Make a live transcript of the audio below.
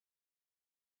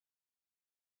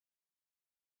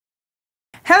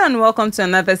Hello and welcome to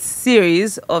another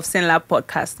series of SYNLAB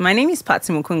podcast. My name is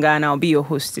Patsy Mokungah and I'll be your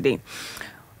host today.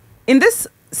 In this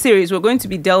series, we're going to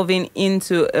be delving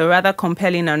into a rather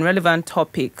compelling and relevant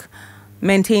topic,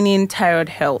 maintaining thyroid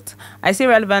health. I say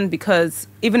relevant because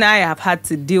even I have had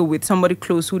to deal with somebody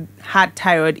close who had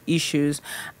thyroid issues.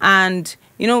 And,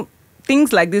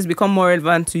 things like this become more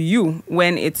relevant to you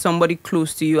when it's somebody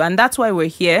close to you. And that's why we're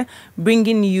here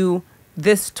bringing you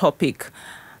this topic.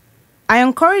 I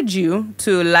encourage you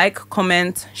to like,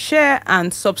 comment, share,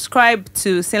 and subscribe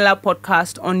to SYNLAB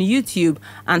Podcast on YouTube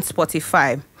and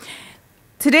Spotify.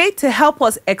 Today, to help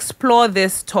us explore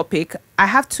this topic, I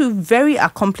have two very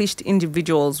accomplished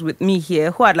individuals with me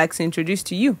here who I'd like to introduce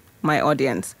to you, my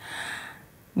audience.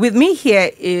 With me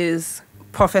here is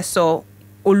Professor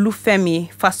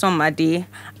Olufemi Fasanmade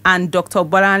and Dr.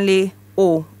 Bolanle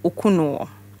Okunowo.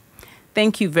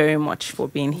 Thank you very much for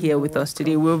being here with us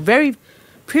today. We're very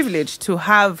privileged to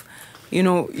have,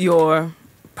 your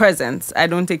presence. I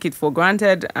don't take it for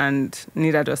granted, and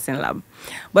neither does SYNLAB.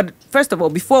 But first of all,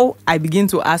 before I begin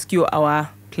to ask you our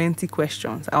plenty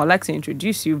questions, I would like to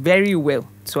introduce you very well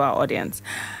to our audience.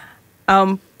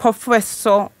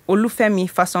 Professor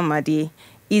Olufemi Fasanmade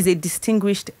is a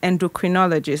distinguished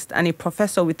endocrinologist and a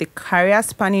professor with a career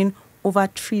spanning over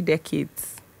 3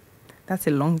 decades. That's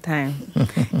a long time.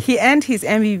 He earned his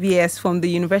MBBS from the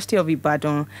University of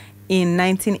Ibadan in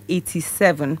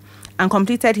 1987 and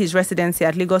completed his residency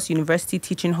at Lagos University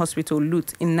Teaching Hospital,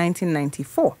 LUTH, in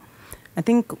 1994. I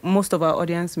think most of our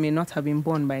audience may not have been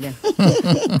born by then.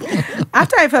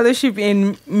 After a fellowship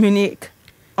in Munich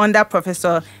under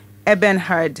Professor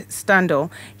Ebenhard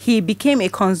Standel, he became a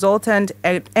consultant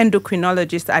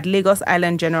endocrinologist at Lagos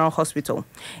Island General Hospital.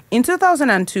 In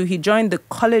 2002, he joined the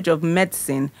College of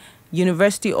Medicine,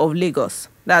 University of Lagos,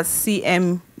 that's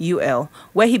CMUL,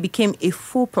 where he became a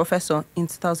full professor in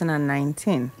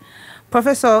 2019.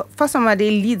 Professor Fasanmade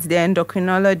leads the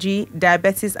Endocrinology,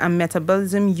 Diabetes and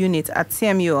Metabolism Unit at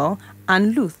CMUL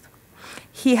and LUTH.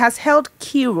 He has held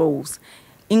key roles,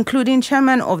 including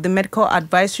chairman of the Medical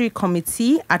Advisory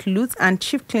Committee at LUTH and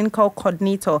chief clinical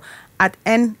coordinator at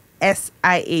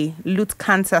NSIA, LUTH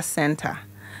Cancer Center.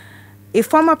 A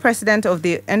former president of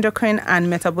the Endocrine and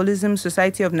Metabolism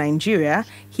Society of Nigeria,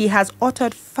 he has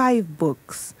authored 5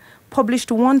 books,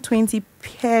 published 120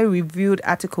 peer-reviewed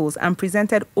articles, and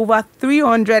presented over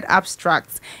 300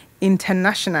 abstracts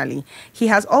internationally. He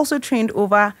has also trained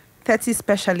over 30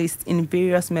 specialists in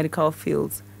various medical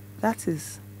fields. That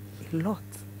is a lot.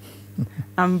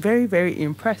 I'm very, very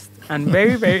impressed and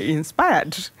very, very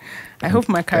inspired. I hope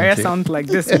my career sounds like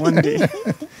this one day.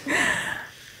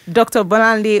 Dr.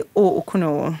 Bolanle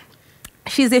Okunowo.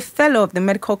 She's a fellow of the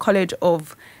Medical College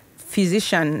of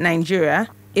Physicians, Nigeria,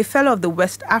 a fellow of the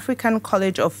West African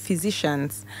College of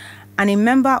Physicians, and a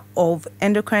member of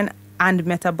Endocrine and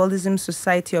Metabolism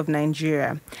Society of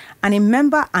Nigeria, and a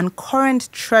member and current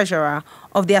treasurer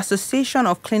of the Association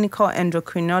of Clinical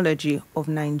Endocrinology of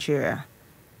Nigeria.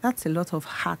 That's a lot of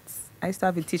hats. I used to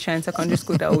have a teacher in secondary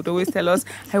school that would always tell us,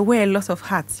 I wear a lot of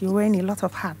hats. You're wearing a lot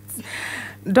of hats.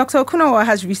 Dr. Okunowo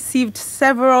has received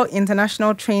several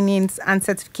international trainings and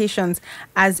certifications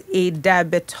as a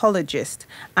diabetologist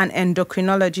and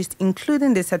endocrinologist,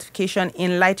 including the certification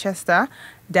in Leicester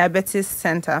Diabetes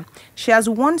Center. She has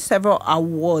won several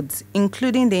awards,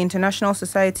 including the International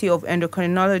Society of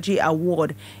Endocrinology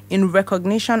Award, in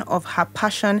recognition of her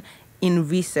passion in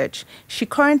research. She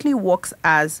currently works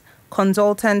as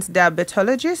consultant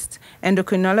diabetologist,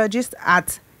 endocrinologist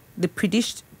at the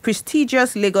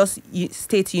prestigious Lagos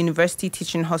State University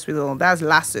Teaching Hospital, that's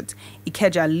LASUT,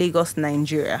 Ikeja, Lagos,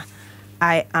 Nigeria.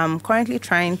 I am currently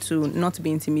trying to not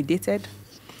be intimidated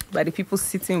by the people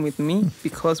sitting with me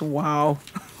because, wow.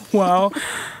 Well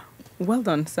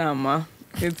done, Sama.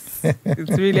 It's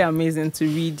really amazing to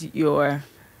read your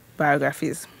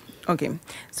biographies. Okay,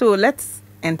 so let's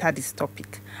enter this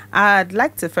topic. I'd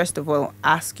like to first of all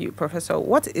ask you, Professor,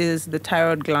 what is the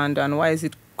thyroid gland and why is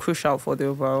it crucial for the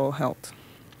overall health?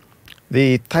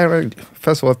 The thyroid,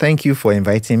 first of all, thank you for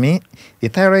inviting me. The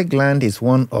thyroid gland is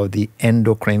one of the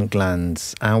endocrine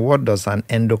glands. And what does an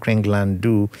endocrine gland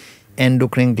do?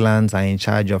 Endocrine glands are in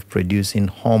charge of producing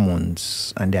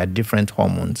hormones, and there are different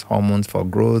hormones. Hormones for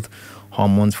growth,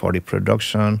 hormones for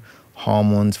reproduction,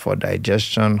 hormones for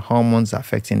digestion, hormones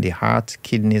affecting the heart,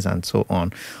 kidneys, and so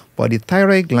on. But the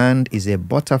thyroid gland is a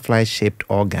butterfly-shaped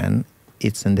organ.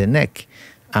 It's in the neck.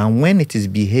 And when it is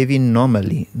behaving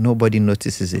normally, nobody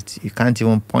notices it. You can't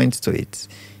even point to it.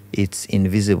 It's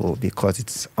invisible because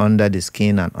it's under the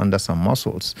skin and under some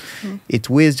muscles. It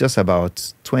weighs just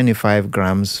about 25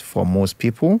 grams for most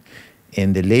people.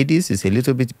 In the ladies, it's a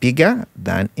little bit bigger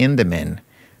than in the men.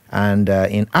 And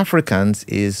in Africans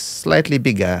is slightly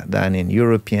bigger than in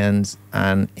Europeans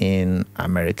and in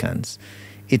Americans.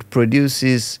 It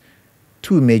produces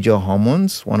two major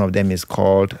hormones. One of them is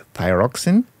called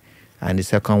thyroxine, and the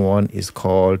second one is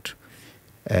called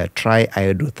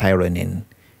triiodothyronine.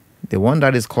 The one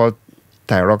that is called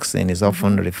thyroxine is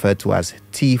often referred to as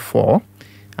T4,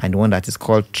 and the one that is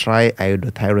called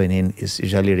triiodothyronine is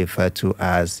usually referred to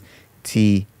as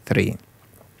T3.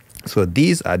 So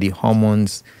these are the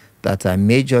hormones that are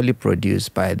majorly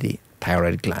produced by the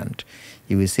thyroid gland.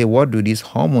 You will say, what do these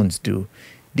hormones do?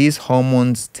 These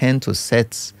hormones tend to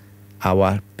set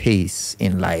our pace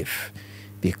in life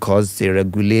because they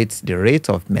regulate the rate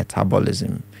of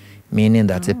metabolism, meaning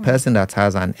that a person that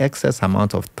has an excess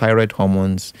amount of thyroid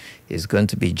hormones is going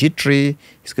to be jittery,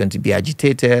 is going to be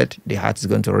agitated, the heart is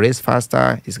going to race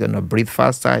faster, is going to breathe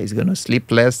faster, is going to sleep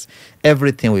less.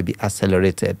 Everything will be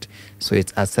accelerated. So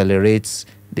it accelerates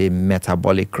the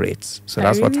metabolic rates. So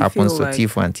that's what happens to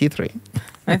T4 and T3.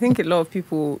 I think a lot of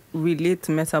people relate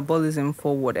metabolism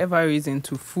for whatever reason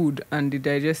to food and the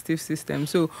digestive system.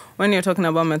 So when you're talking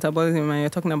about metabolism and you're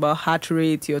talking about heart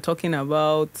rate, you're talking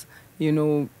about,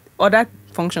 other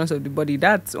functions of the body,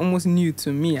 that's almost new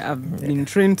to me. I've been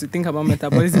trained to think about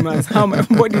metabolism as how my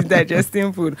body is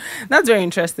digesting food. That's very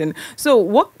interesting. So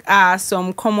what are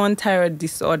some common thyroid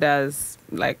disorders?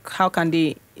 Like, how can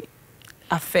they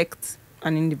affect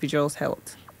an individual's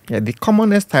health? Yeah, the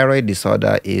commonest thyroid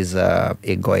disorder is a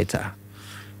goiter.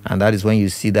 And that is when you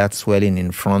see that swelling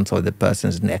in front of the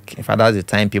person's neck. In fact, that's the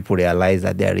time people realize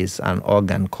that there is an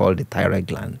organ called the thyroid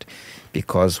gland.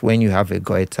 Because when you have a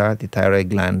goiter, the thyroid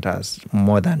gland has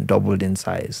more than doubled in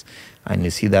size. And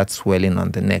you see that swelling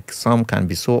on the neck. Some can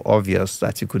be so obvious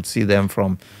that you could see them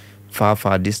from far,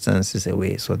 far distances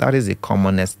away. So that is the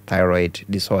commonest thyroid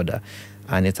disorder.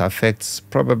 And it affects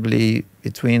probably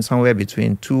somewhere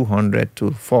between 200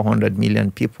 to 400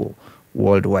 million people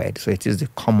worldwide. So it is the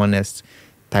commonest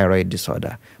thyroid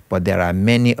disorder. But there are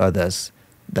many others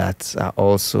that are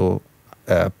also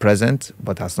present,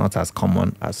 but are not as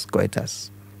common as goiters.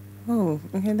 Oh,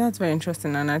 okay, that's very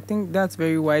interesting. And I think that's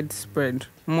very widespread,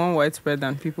 more widespread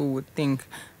than people would think.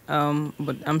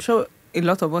 But I'm sure a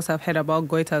lot of us have heard about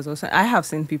goiters also. I have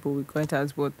seen people with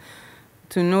goiters, but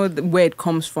to know where it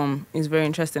comes from is very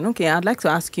interesting. Okay, I'd like to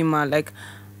ask you, Ma,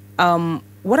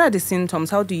 what are the symptoms?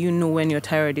 How do you know when your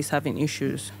thyroid is having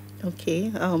issues? Okay,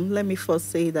 let me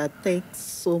first say that thanks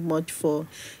so much for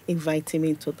inviting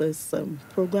me to this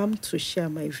program to share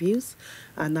my views.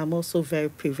 And I'm also very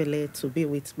privileged to be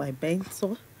with my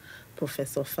mentor,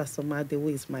 Professor Fasanmade, who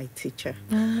is my teacher.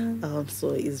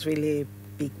 So it's really a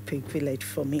big privilege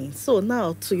for me. So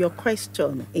now to your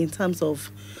question, in terms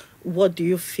of what do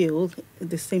you feel,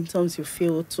 the symptoms you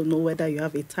feel to know whether you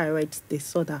have a thyroid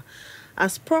disorder.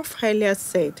 As Prof earlier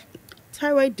said,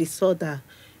 thyroid disorder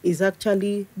is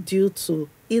actually due to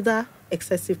either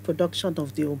excessive production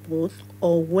of the hormone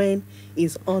or when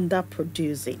it's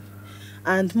underproducing.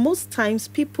 And most times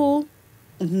people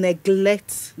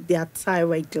neglect their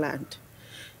thyroid gland.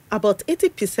 About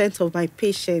 80% of my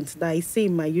patients that I see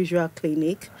in my usual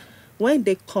clinic, when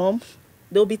they come,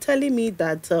 they'll be telling me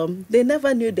that they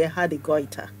never knew they had a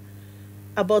goiter.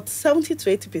 About 70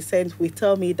 to 80% will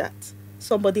tell me that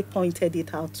somebody pointed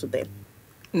it out to them.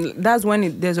 That's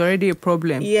when there's already a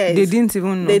problem. Yes. They didn't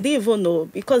even know. They didn't even know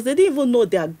because they didn't even know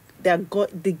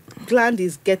the gland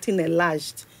is getting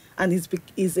enlarged and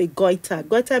is a goiter.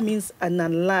 Goiter means an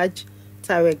enlarged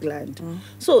thyroid gland.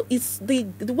 So it's the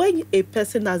when a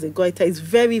person has a goiter is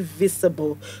very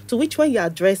visible, to which when you're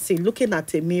dressing, looking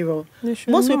at a mirror,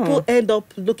 most people end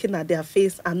up looking at their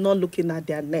face and not looking at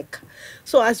their neck.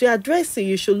 So as you are dressing,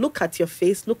 you should look at your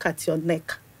face, look at your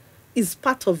neck. Is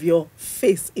part of your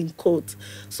face in quote.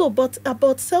 So, but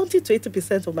about 70 to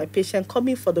 80% of my patients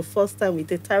coming for the first time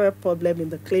with a thyroid problem in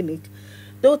the clinic,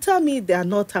 they'll tell me they are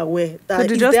not aware. That so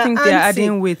they just think they're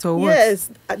adding weight or what? Yes,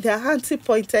 their auntie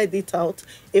pointed it out,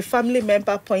 a family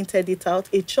member pointed it out,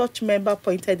 a church member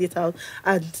pointed it out,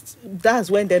 and that's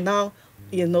when they now,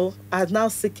 are now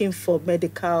seeking for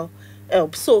medical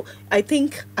help. So I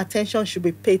think attention should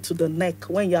be paid to the neck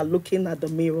when you are looking at the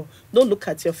mirror. Don't look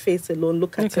at your face alone,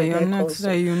 look at your neck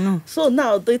also. So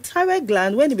now the thyroid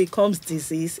gland, when it becomes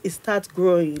diseased, it starts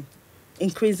growing,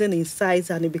 increasing in size,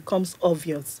 and it becomes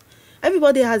obvious.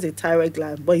 Everybody has a thyroid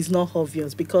gland, but it's not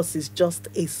obvious because it's just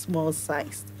a small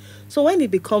size. So when it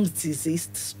becomes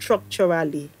diseased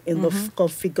structurally in the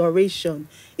configuration,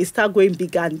 it starts going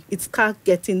bigger and it starts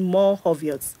getting more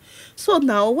obvious. So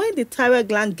now when the thyroid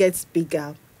gland gets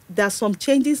bigger, there are some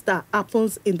changes that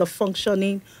happens in the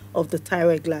functioning of the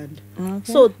thyroid gland.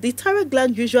 So the thyroid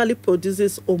gland usually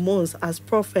produces hormones, as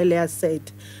Prof earlier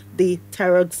said. the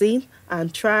thyroxine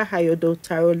and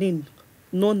triiodothyronine,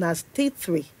 known as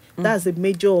T3. That's the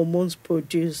major hormones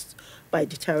produced by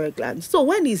the thyroid gland. So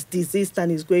when it's diseased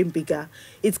and it's growing bigger,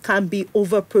 it can be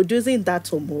overproducing that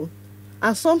hormone.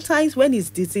 And sometimes when it's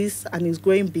diseased and it's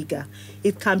growing bigger,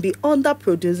 it can be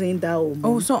underproducing that hormone.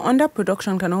 Oh, so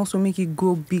underproduction can also make it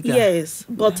grow bigger. Yes,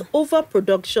 but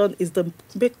overproduction is the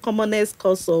commonest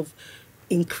cause of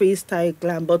increased thyroid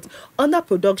gland, but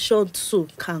underproduction too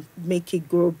can make it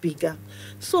grow bigger.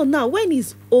 So now when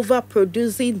it's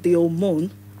overproducing the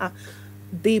hormone,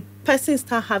 the person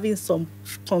start having some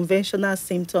conventional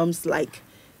symptoms like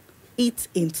heat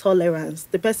intolerance.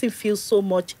 The person feels so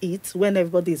much heat when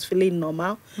everybody is feeling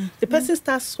normal. The person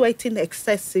starts sweating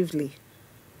excessively.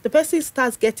 The person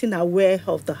starts getting aware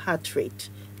of the heart rate.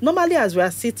 Normally, as we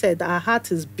are seated, our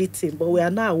heart is beating, but we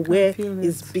are not aware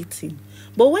it's beating.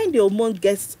 But when the hormone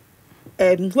gets,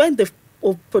 when the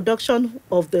production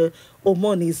of the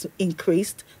hormone is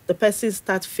increased, the person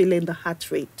starts feeling the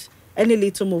heart rate. Any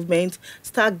little movement,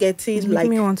 start getting like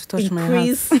me want to touch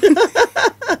increase.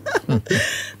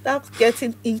 Start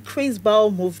getting increased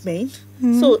bowel movement.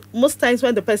 So most times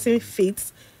when the person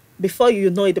feeds, before you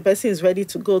know it, the person is ready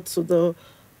to go to the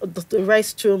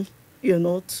restroom,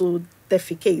 to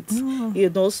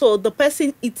defecate. So the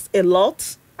person eats a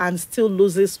lot and still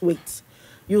loses weight.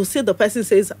 You see the person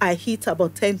says, I eat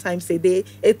about 10 times a day,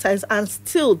 8 times, and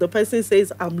still the person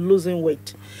says, I'm losing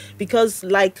weight. Because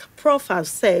like Prof has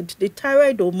said, the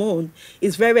thyroid hormone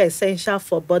is very essential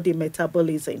for body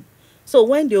metabolism. So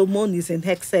when the hormone is in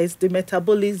excess, the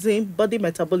body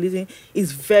metabolism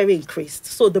is very increased.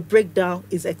 So the breakdown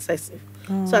is excessive.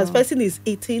 So as person is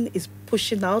eating, is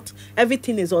pushing out,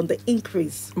 everything is on the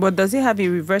increase. But does it have a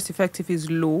reverse effect if it's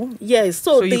low? Yes.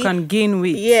 So you can gain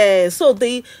weight. Yeah. So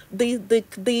the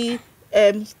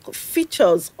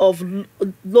features of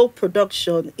low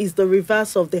production is the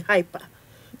reverse of the hyper.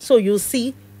 So you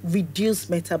see reduced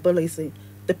metabolism.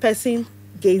 The person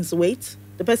gains weight.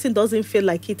 The person doesn't feel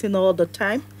like eating all the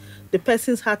time. The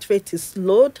person's heart rate is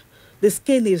slowed. The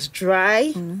skin is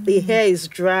dry. The hair is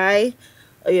dry.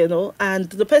 And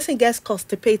the person gets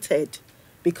constipated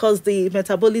because the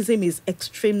metabolism is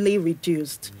extremely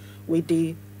reduced with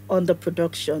the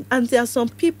underproduction. And there are some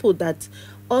people that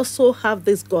also have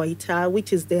this goiter,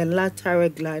 which is the enlarged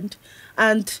thyroid gland,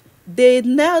 and they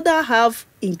neither have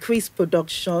increased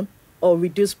production or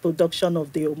reduced production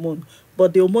of the hormone,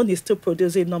 but the hormone is still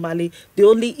producing normally. The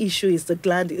only issue is the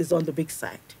gland is on the big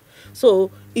side.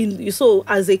 So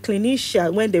as a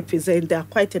clinician, when they present, there are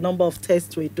quite a number of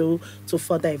tests we do to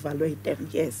further evaluate them.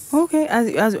 Yes. Okay.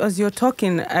 As you're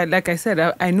talking, like I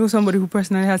said, I know somebody who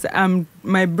personally has.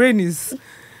 My brain is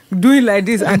doing like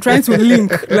this and trying to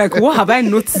link. Like, what have I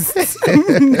noticed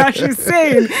that she's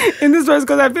saying in this voice?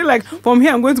 Because I feel like from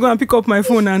here I'm going to go and pick up my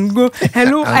phone and go,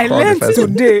 hello, I learned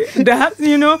today that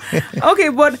Okay,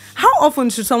 but how often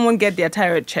should someone get their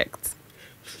thyroid checked?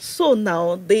 So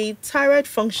now the thyroid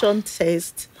function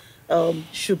test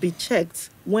should be checked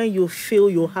when you feel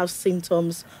you have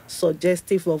symptoms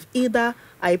suggestive of either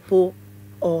hypo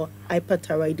or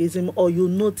hyperthyroidism, or you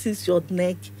notice your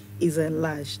neck is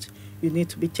enlarged. You need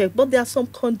to be checked. But there are some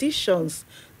conditions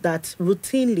that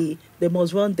routinely they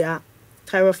must run their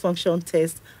thyroid function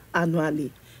test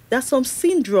annually. There are some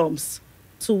syndromes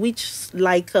to which,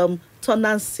 like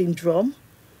Turner syndrome,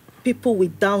 people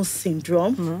with Down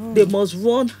syndrome, they must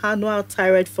run annual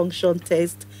thyroid function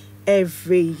test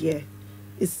every year.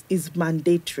 It's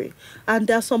mandatory. And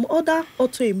there are some other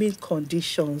autoimmune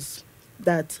conditions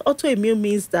that autoimmune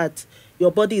means that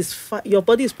your body is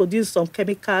producing some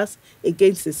chemicals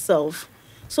against itself.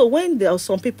 So when there are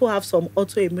some people have some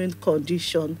autoimmune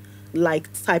condition like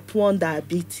type 1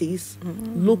 diabetes,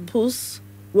 lupus,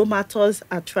 rheumatoid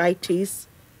arthritis,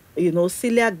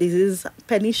 celiac disease,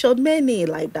 pernicious, many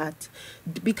like that.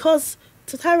 Because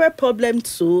thyroid problem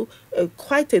too,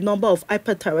 quite a number of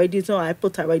hyperthyroidism or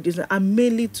hypothyroidism are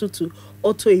mainly due to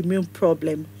autoimmune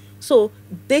problem. So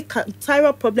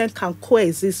thyroid problem can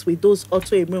coexist with those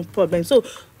autoimmune problems. So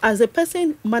as a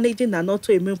person managing an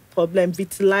autoimmune problem,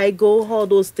 vitiligo, all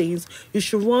those things, you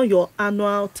should run your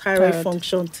annual thyroid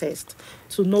function test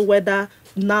to know whether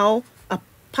now a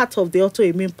part of the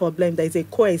autoimmune problem there is a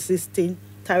coexisting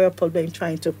thyroid problem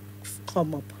trying to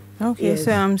come up. Okay, yes.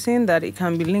 So I'm saying that it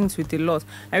can be linked with a lot.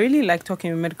 I really like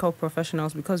talking with medical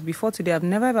professionals because before today, I've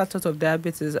never ever thought of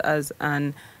diabetes as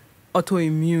an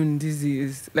autoimmune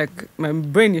disease. Like my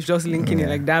brain is just linking it,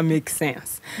 like that makes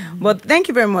sense. But thank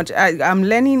you very much. I'm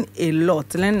learning a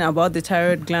lot, learning about the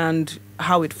thyroid gland,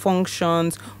 how it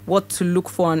functions, what to look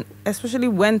for, and especially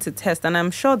when to test. And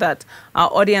I'm sure that our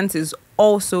audience is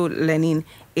also learning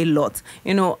a lot.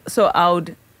 So I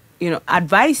would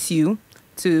advise you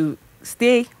to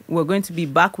stay. We're going to be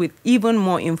back with even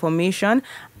more information.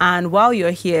 And while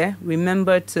you're here,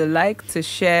 remember to like, to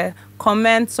share,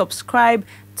 comment, subscribe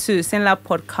to SYNLAB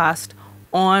podcast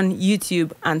on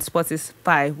YouTube and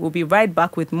Spotify. We'll be right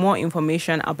back with more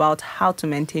information about how to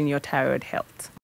maintain your thyroid health.